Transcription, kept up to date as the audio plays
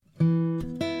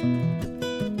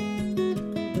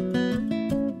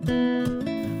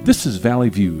This is Valley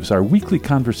Views, our weekly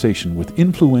conversation with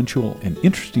influential and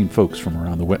interesting folks from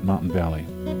around the Wet Mountain Valley.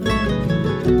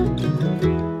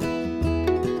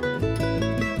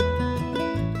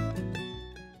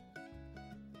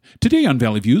 Today on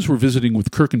Valley Views, we're visiting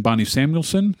with Kirk and Bonnie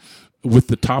Samuelson with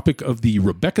the topic of the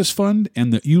Rebecca's Fund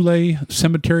and the Ulay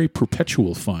Cemetery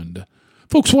Perpetual Fund.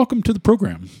 Folks, welcome to the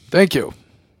program. Thank you.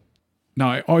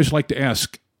 Now, I always like to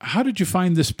ask, how did you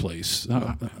find this place?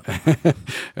 I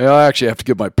actually have to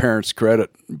give my parents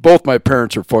credit. Both my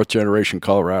parents are fourth generation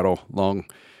Colorado, long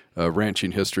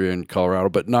ranching history in Colorado,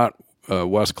 but not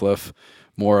Westcliff,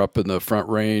 more up in the Front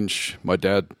Range. My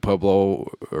dad,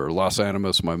 Pueblo or Los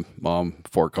Animas, my mom,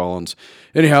 Fort Collins.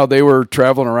 Anyhow, they were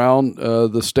traveling around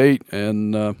the state,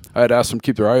 and I had asked them to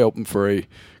keep their eye open for a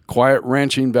quiet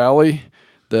ranching valley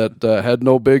that had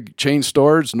no big chain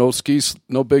stores,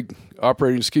 no big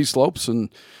operating ski slopes, and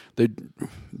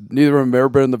neither of them ever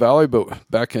been in the valley. But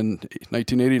back in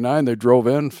 1989, they drove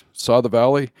in, saw the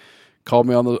valley, called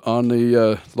me on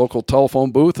the local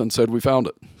telephone booth, and said we found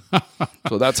it.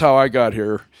 So that's how I got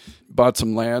here. Bought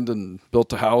some land and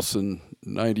built a house in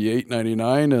 98,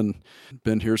 99, and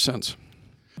been here since.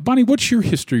 Bonnie, what's your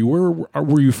history? Where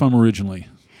were you from originally?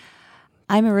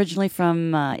 I'm originally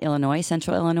from Illinois.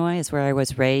 Central Illinois is where I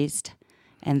was raised.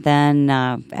 And then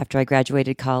after I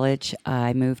graduated college,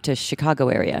 I moved to Chicago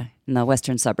area in the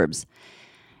western suburbs.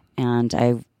 And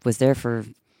I was there for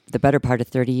the better part of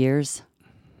 30 years.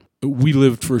 We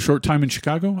lived for a short time in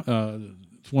Chicago.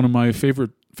 It's one of my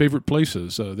favorite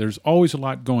places. There's always a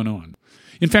lot going on.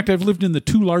 In fact, I've lived in the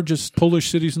two largest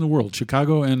Polish cities in the world,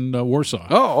 Chicago and Warsaw.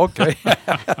 Oh, okay.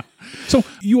 So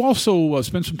you also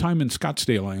spent some time in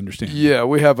Scottsdale, I understand. Yeah,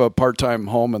 we have a part-time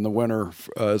home in the winter.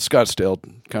 Scottsdale,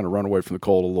 kind of run away from the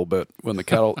cold a little bit when the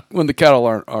cattle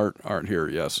aren't here.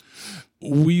 Yes.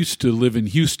 We used to live in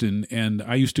Houston, and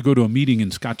I used to go to a meeting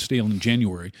in Scottsdale in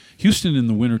January. Houston in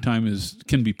the wintertime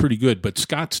can be pretty good, but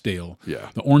Scottsdale,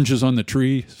 the oranges on the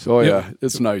tree.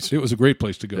 It's nice. It was a great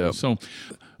place to go. Yep.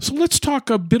 So let's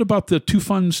talk a bit about the two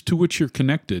funds to which you're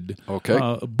connected.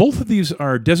 Okay. Both of these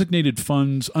are designated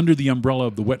funds under the umbrella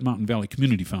of the Wet Mountain Valley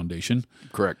Community Foundation.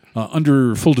 Correct.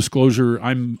 Under full disclosure,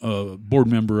 I'm a board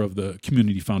member of the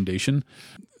Community Foundation.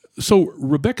 So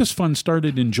Rebecca's Fund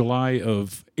started in July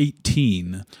of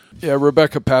 18. Yeah,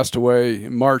 Rebecca passed away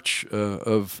in March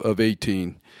of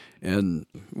 18. And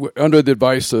under the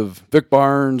advice of Vic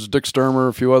Barnes, Dick Sturmer,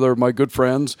 a few other of my good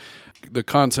friends, the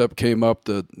concept came up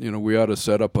that, we ought to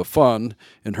set up a fund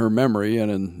in her memory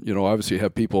and obviously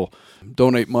have people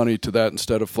donate money to that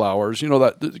instead of flowers.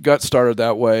 That got started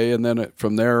that way, and then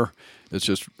from there, it's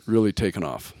just really taken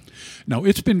off. Now,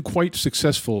 it's been quite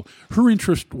successful. Her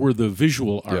interests were the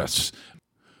visual arts.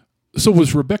 Yes. So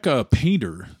was Rebecca a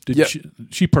painter?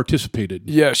 She participated?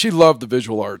 Yeah, she loved the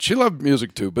visual arts. She loved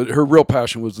music too, but her real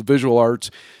passion was the visual arts.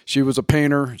 She was a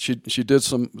painter. She did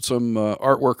some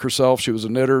artwork herself. She was a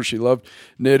knitter. She loved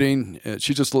knitting.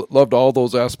 She just loved all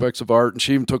those aspects of art, and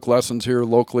she even took lessons here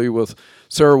locally with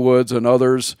Sarah Woods and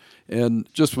others, and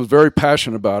just was very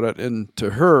passionate about it. And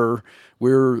to her,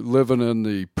 we're living in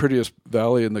the prettiest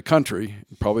valley in the country,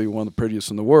 probably one of the prettiest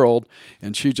in the world,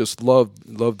 and she just loved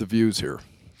the views here.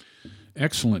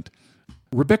 Excellent.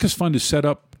 Rebecca's Fund is set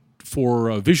up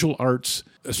for visual arts,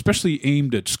 especially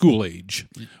aimed at school age.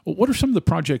 What are some of the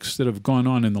projects that have gone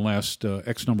on in the last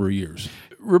X number of years?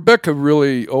 Rebecca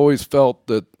really always felt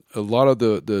that a lot of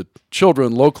the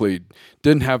children locally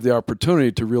didn't have the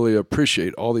opportunity to really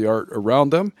appreciate all the art around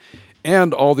them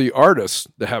and all the artists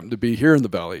that happen to be here in the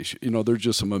valley. There's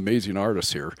just some amazing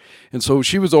artists here. And so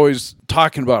she was always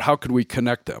talking about how could we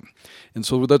connect them. And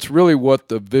so that's really what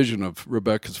the vision of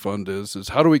Rebecca's Fund is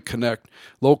how do we connect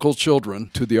local children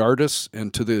to the artists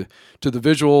and to the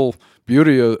visual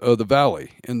beauty of the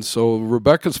valley. And so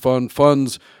Rebecca's Fund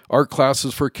funds art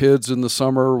classes for kids in the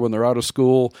summer when they're out of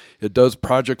school. It does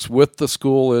projects with the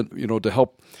school and, to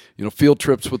help, field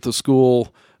trips with the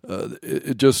school.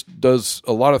 It just does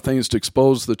a lot of things to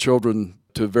expose the children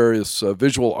to various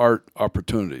visual art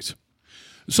opportunities.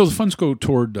 So the funds go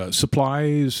toward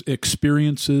supplies,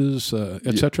 experiences,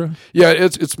 etc.? Yeah,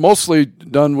 it's mostly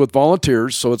done with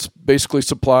volunteers, so it's basically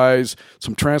supplies,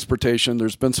 some transportation.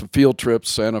 There's been some field trips,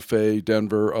 Santa Fe,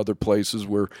 Denver, other places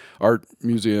where art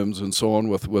museums and so on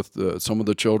with some of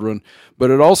the children. But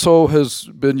it also has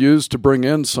been used to bring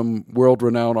in some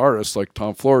world-renowned artists like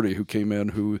Tom Flaherty, who came in,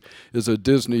 who is a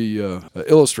Disney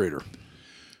illustrator.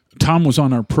 Tom was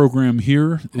on our program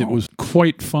here. It was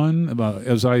quite fun.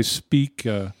 As I speak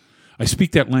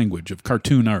that language of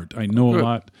cartoon art. I know a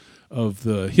lot of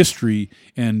the history,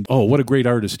 and what a great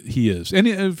artist he is. And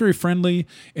very friendly,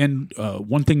 and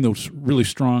one thing that's really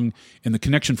strong, and the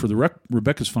connection for the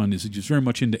Rebecca's Fund is he's very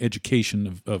much into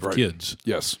education of kids.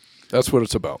 Yes, that's what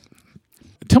it's about.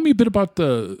 Tell me a bit about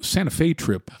the Santa Fe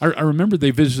trip. I remember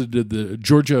they visited the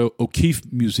Georgia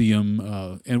O'Keeffe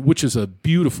Museum, and which is a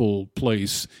beautiful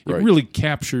place. It really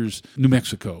captures New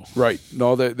Mexico. Right.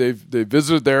 No, they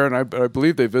visited there, and I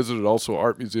believe they visited also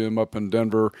Art Museum up in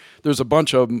Denver. There's a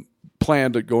bunch of them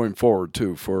planned going forward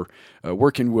too for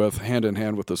working with hand in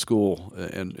hand with the school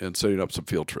and setting up some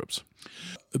field trips.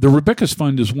 The Rebecca's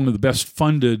Fund is one of the best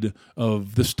funded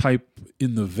of this type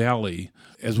in the Valley.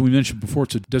 As we mentioned before,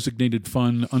 it's a designated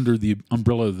fund under the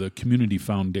umbrella of the Community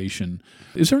Foundation.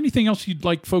 Is there anything else you'd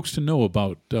like folks to know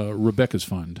about Rebecca's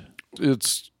Fund?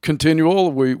 It's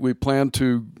continual. We plan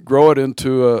to grow it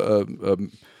into a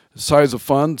size of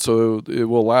fund so it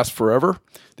will last forever.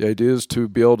 The idea is to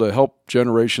be able to help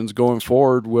generations going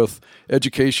forward with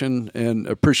education and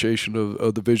appreciation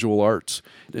of the visual arts.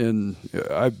 And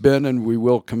I've been and we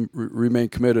will remain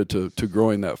committed to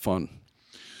growing that fund.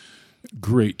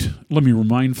 Great. Let me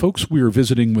remind folks, we are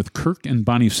visiting with Kirk and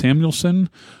Bonnie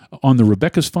Samuelson on the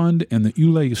Rebecca's Fund and the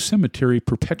Ulay Cemetery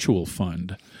Perpetual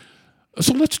Fund.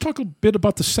 So let's talk a bit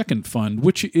about the second fund,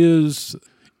 which is,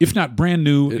 if not brand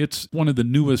new, it's one of the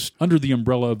newest under the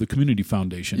umbrella of the Community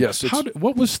Foundation. Yes.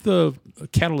 What was the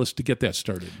catalyst to get that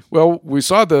started? Well, we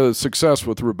saw the success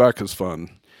with Rebecca's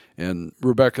Fund. And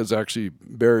Rebecca's actually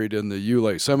buried in the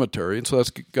Ulay Cemetery, and so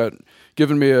that's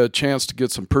given me a chance to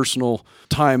get some personal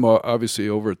time, obviously,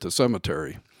 over at the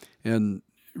cemetery, and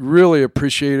really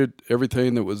appreciated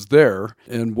everything that was there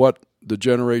and what the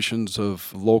generations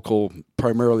of local,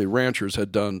 primarily ranchers,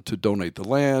 had done to donate the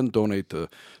land, donate the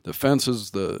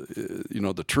fences,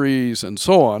 the trees, and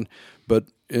so on. But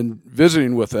in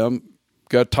visiting with them,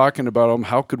 got talking about them,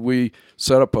 how could we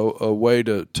set up a way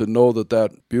to know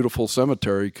that beautiful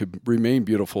cemetery could remain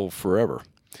beautiful forever.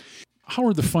 How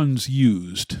are the funds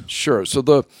used? Sure. So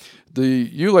the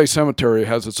Ulay Cemetery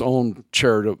has its own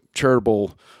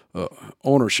charitable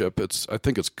ownership. I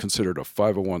think it's considered a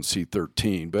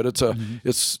 501c13, but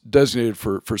it's designated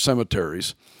for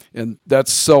cemeteries, and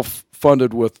that's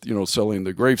self-funded with selling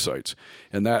the grave sites,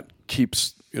 and that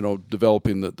keeps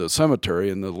developing the cemetery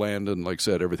and the land, and like I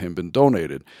said, everything been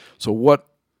donated. So what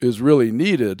is really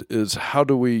needed is how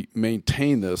do we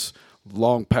maintain this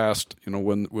long past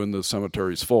when the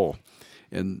cemetery's full.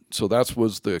 And so that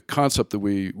was the concept that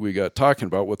we got talking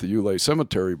about with the Ulay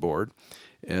Cemetery Board,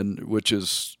 and which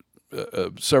is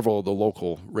several of the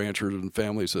local ranchers and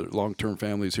families, long-term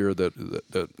families here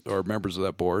that are members of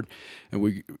that board. And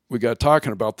we got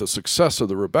talking about the success of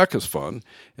the Rebecca's Fund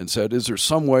and said, is there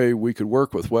some way we could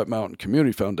work with Wet Mountain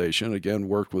Community Foundation, again,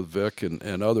 worked with Vic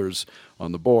and others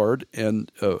on the board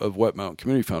and of Wet Mountain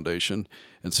Community Foundation,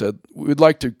 and said, we'd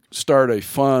like to start a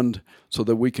fund so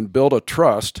that we can build a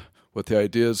trust with the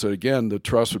idea is that, again, the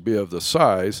trust would be of the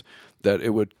size that it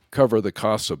would cover the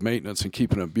costs of maintenance and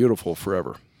keeping it beautiful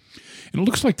forever. And it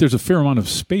looks like there's a fair amount of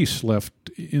space left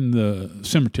in the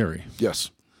cemetery. Yes.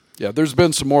 Yeah, there's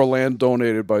been some more land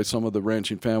donated by some of the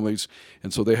ranching families,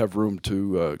 and so they have room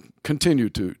to continue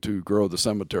to grow the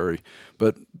cemetery.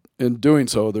 But in doing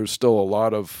so, there's still a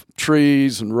lot of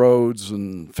trees and roads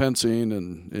and fencing,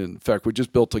 and in fact, we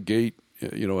just built a gate,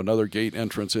 another gate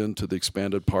entrance into the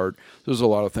expanded part. There's a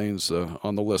lot of things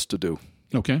on the list to do.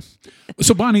 Okay.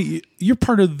 So, Bonnie, you're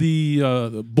part of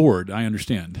the board, I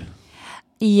understand.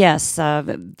 Yes,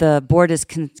 the board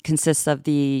consists of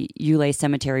the Ulay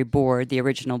Cemetery Board, the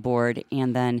original board,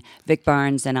 and then Vic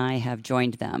Barnes and I have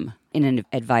joined them in an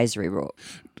advisory role.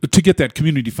 To get that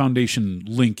Community Foundation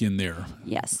link in there.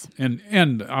 Yes.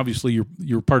 And obviously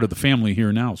you're part of the family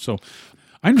here now. So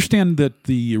I understand that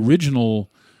the original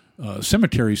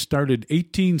cemetery started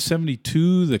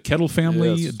 1872. The Kettle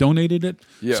family donated it.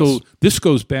 Yes. So this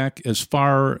goes back as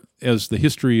far as the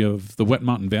history of the Wet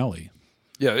Mountain Valley.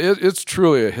 Yeah, it's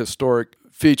truly a historic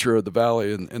feature of the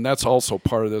valley, and that's also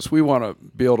part of this. We want to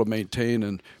be able to maintain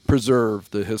and preserve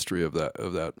the history of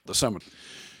the cemetery.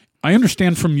 I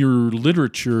understand from your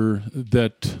literature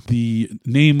that the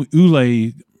name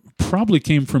Ulay probably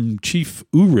came from Chief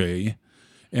Ouray,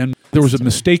 and there was a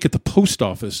mistake at the post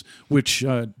office which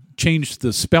changed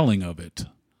the spelling of it.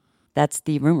 That's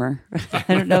the rumor. I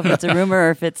don't know if it's a rumor or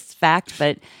if it's fact,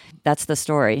 but that's the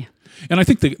story. And I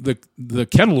think the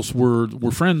Kettles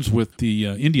were friends with the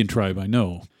Indian tribe, I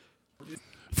know.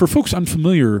 For folks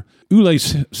unfamiliar,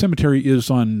 Ulay Cemetery is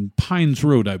on Pines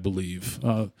Road, I believe.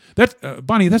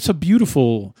 Bonnie, that's a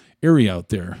beautiful area out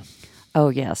there. Oh,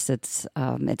 yes. It's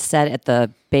set at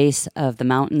the base of the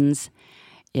mountains,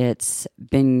 It's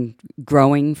been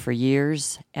growing for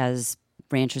years as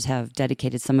ranchers have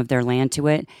dedicated some of their land to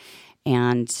it.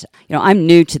 And, I'm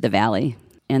new to the Valley.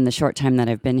 In the short time that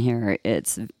I've been here,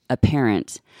 it's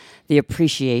apparent the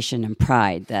appreciation and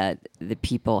pride that the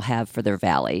people have for their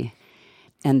Valley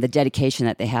and the dedication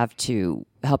that they have to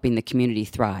helping the community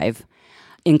thrive,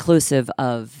 inclusive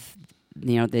of,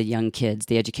 the young kids,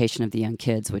 the education of the young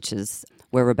kids, which is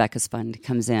where Rebecca's Fund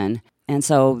comes in. And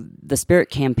so the Spirit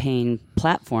Campaign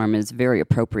platform is very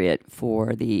appropriate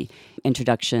for the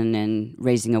introduction and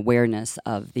raising awareness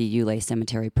of the Ulay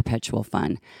Cemetery Perpetual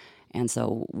Fund. And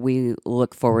so we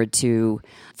look forward to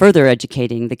further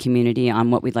educating the community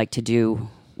on what we'd like to do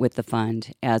with the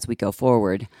fund as we go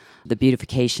forward. The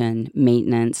beautification,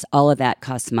 maintenance, all of that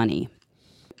costs money.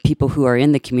 People who are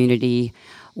in the community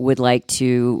would like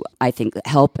to, I think,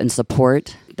 help and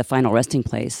support the final resting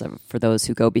place for those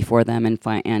who go before them and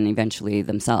eventually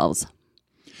themselves.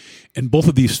 And both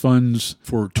of these funds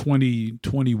for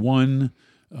 2021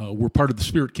 were part of the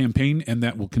Spirit Campaign, and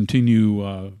that will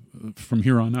continue from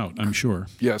here on out, I'm sure.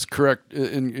 Yes, correct,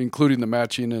 including the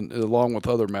matching and along with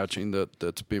other matching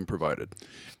that's being provided.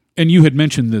 And you had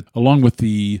mentioned that along with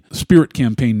the Spirit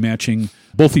Campaign matching,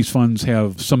 both these funds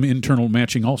have some internal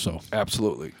matching also.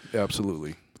 Absolutely.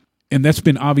 And that's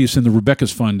been obvious in the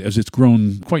Rebecca's Fund as it's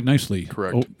grown quite nicely.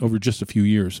 Correct. Over just a few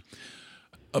years.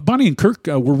 Bonnie and Kirk,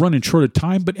 we're running short of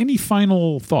time, but any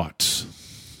final thoughts?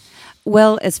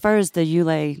 Well, as far as the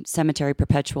Ulay Cemetery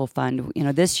Perpetual Fund,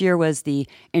 this year was the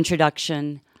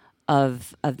introduction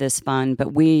of this fund,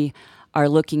 but we are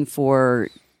looking for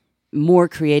more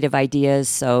creative ideas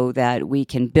so that we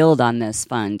can build on this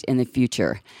fund in the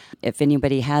future. If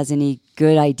anybody has any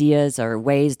good ideas or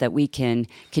ways that we can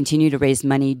continue to raise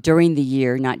money during the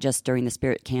year, not just during the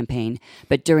Spirit Campaign,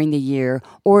 but during the year,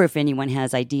 or if anyone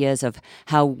has ideas of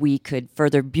how we could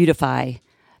further beautify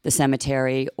the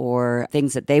cemetery or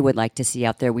things that they would like to see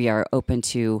out there, we are open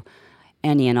to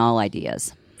any and all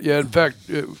ideas. Yeah, in fact,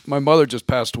 my mother just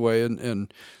passed away,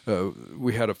 and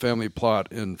we had a family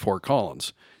plot in Fort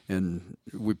Collins, and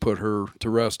we put her to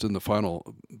rest in the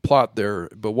final plot there.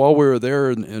 But while we were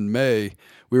there in May,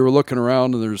 we were looking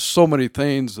around, and there's so many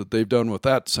things that they've done with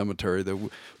that cemetery that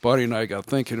Bonnie and I got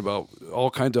thinking about all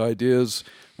kinds of ideas.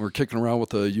 We're kicking around with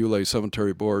the Ulay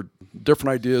Cemetery Board,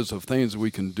 different ideas of things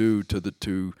we can do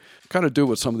to kind of do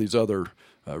what some of these other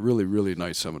really, really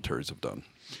nice cemeteries have done.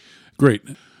 Great.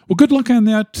 Well, good luck on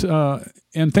that,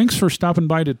 and thanks for stopping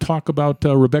by to talk about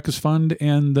Rebecca's Fund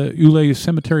and the Ulay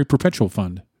Cemetery Perpetual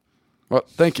Fund. Well,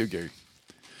 thank you, Gary.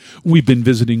 We've been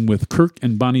visiting with Kirk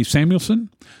and Bonnie Samuelson.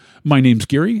 My name's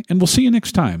Gary, and we'll see you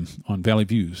next time on Valley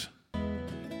Views.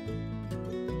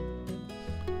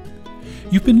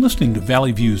 You've been listening to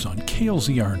Valley Views on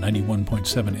KLZR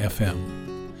 91.7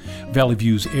 FM. Valley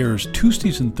Views airs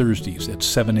Tuesdays and Thursdays at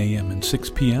 7 a.m. and 6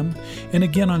 p.m., and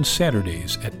again on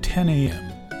Saturdays at 10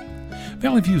 a.m.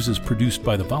 Valley Views is produced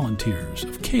by the volunteers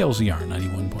of KLZR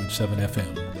 91.7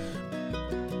 FM.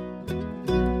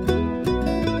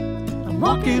 I'm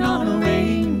walking on a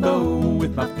rainbow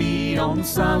with my feet on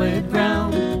solid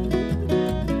ground.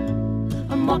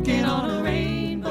 I'm walking on a